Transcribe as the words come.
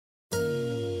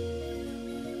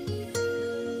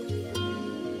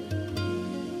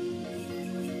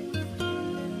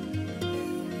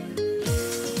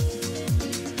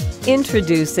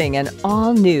Introducing an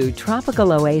all-new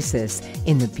tropical oasis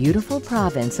in the beautiful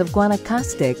province of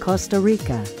Guanacaste, Costa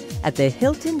Rica, at the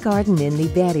Hilton Garden Inn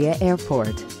Liberia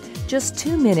Airport. Just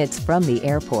 2 minutes from the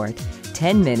airport,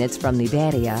 10 minutes from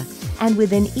Liberia, and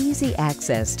within easy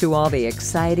access to all the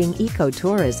exciting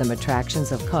ecotourism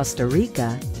attractions of Costa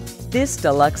Rica, this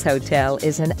deluxe hotel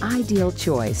is an ideal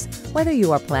choice whether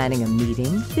you are planning a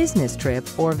meeting, business trip,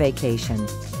 or vacation.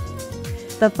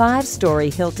 The 5-story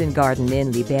Hilton Garden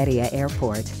Inn Liberia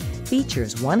Airport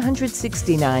features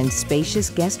 169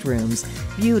 spacious guest rooms,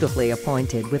 beautifully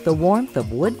appointed with the warmth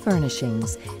of wood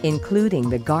furnishings, including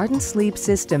the garden sleep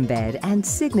system bed and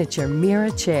signature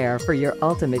Mirra chair for your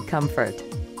ultimate comfort.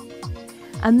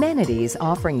 Amenities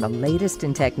offering the latest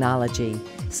in technology,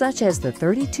 such as the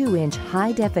 32-inch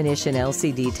high-definition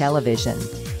LCD television,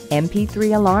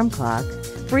 MP3 alarm clock,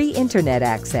 free internet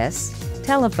access,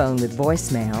 telephone with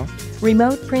voicemail,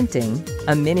 remote printing,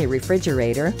 a mini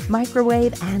refrigerator,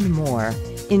 microwave, and more,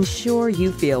 ensure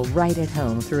you feel right at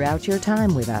home throughout your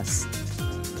time with us.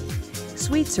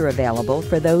 Suites are available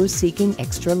for those seeking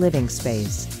extra living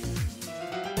space.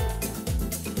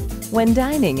 When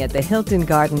dining at the Hilton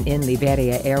Garden Inn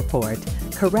Liberia Airport,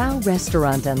 Corral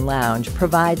Restaurant and Lounge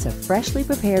provides a freshly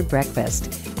prepared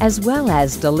breakfast, as well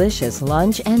as delicious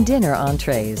lunch and dinner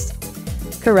entrees.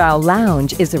 Corral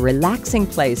Lounge is a relaxing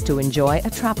place to enjoy a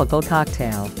tropical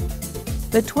cocktail.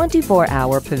 The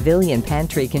 24-hour Pavilion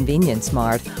Pantry Convenience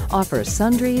Mart offers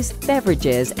sundries,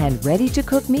 beverages, and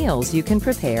ready-to-cook meals you can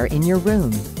prepare in your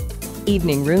room.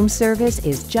 Evening room service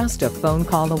is just a phone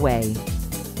call away.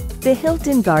 The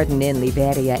Hilton Garden Inn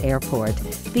Liberia Airport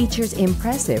features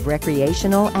impressive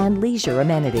recreational and leisure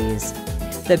amenities.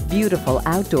 The beautiful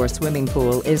outdoor swimming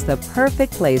pool is the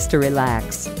perfect place to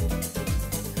relax.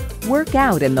 Work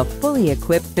out in the fully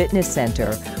equipped fitness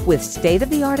center with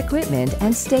state-of-the-art equipment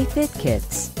and Stay Fit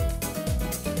kits.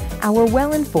 Our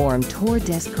well-informed tour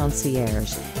desk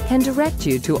concierge can direct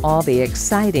you to all the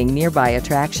exciting nearby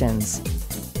attractions.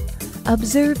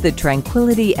 Observe the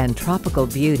tranquility and tropical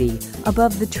beauty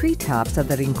above the treetops of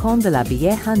the Rincon de la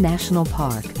Vieja National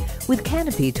Park, with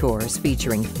canopy tours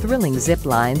featuring thrilling zip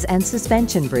lines and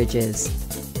suspension bridges.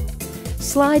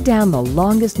 Slide down the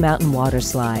longest mountain water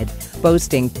slide,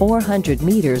 boasting 400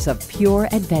 meters of pure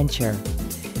adventure.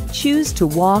 Choose to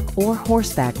walk or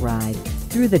horseback ride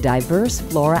through the diverse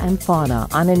flora and fauna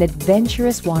on an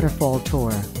adventurous waterfall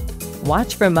tour.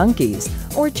 Watch for monkeys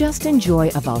or just enjoy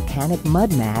a volcanic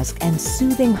mud mask and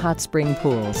soothing hot spring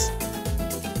pools.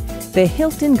 The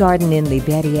Hilton Garden Inn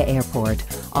Liberia Airport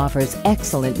offers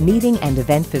excellent meeting and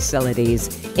event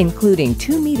facilities, including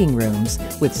 2 meeting rooms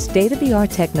with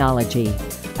state-of-the-art technology,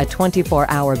 a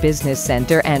 24-hour business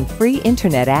center, and free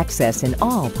internet access in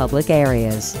all public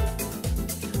areas.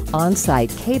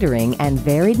 On-site catering and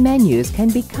varied menus can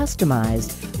be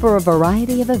customized for a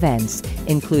variety of events,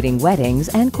 including weddings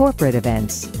and corporate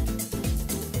events.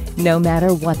 No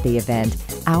matter what the event,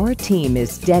 our team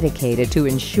is dedicated to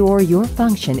ensure your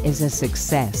function is a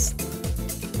success.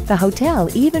 The hotel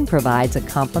even provides a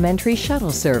complimentary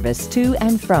shuttle service to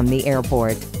and from the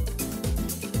airport.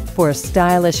 For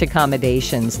stylish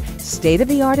accommodations,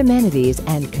 state-of-the-art amenities,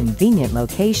 and convenient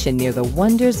location near the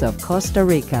wonders of Costa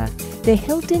Rica, the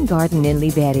Hilton Garden Inn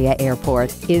Liberia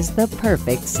Airport is the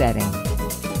perfect setting.